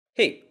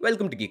Hey,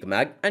 welcome to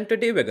GEEKERMAG, and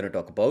today we're going to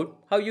talk about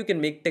how you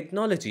can make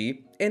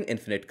technology in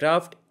Infinite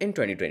Craft in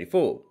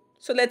 2024.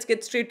 So let's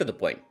get straight to the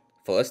point.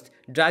 First,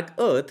 drag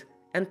Earth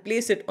and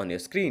place it on your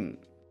screen.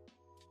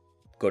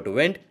 Go to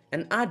Wind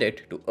and add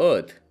it to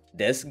Earth.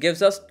 This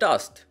gives us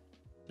dust.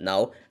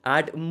 Now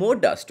add more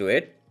dust to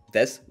it.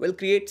 This will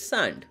create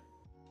sand.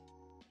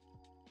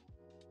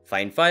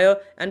 Find fire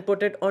and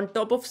put it on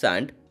top of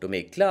sand to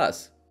make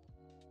glass.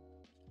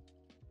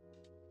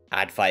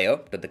 Add fire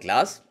to the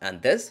glass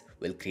and this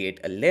will create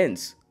a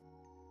lens.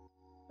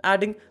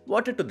 Adding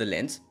water to the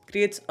lens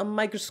creates a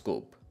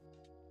microscope.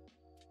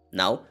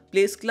 Now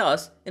place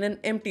glass in an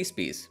empty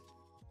space.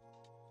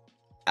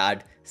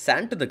 Add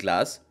sand to the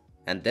glass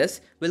and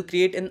this will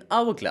create an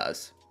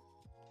hourglass.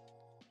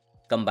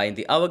 Combine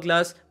the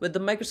hourglass with the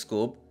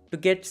microscope to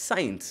get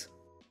signs.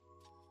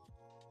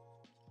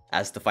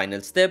 As the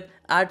final step,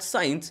 add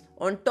signs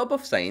on top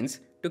of signs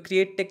to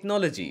create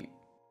technology.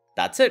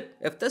 That's it.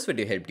 If this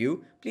video helped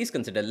you, please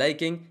consider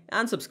liking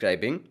and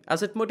subscribing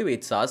as it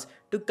motivates us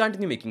to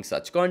continue making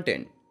such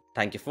content.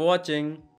 Thank you for watching.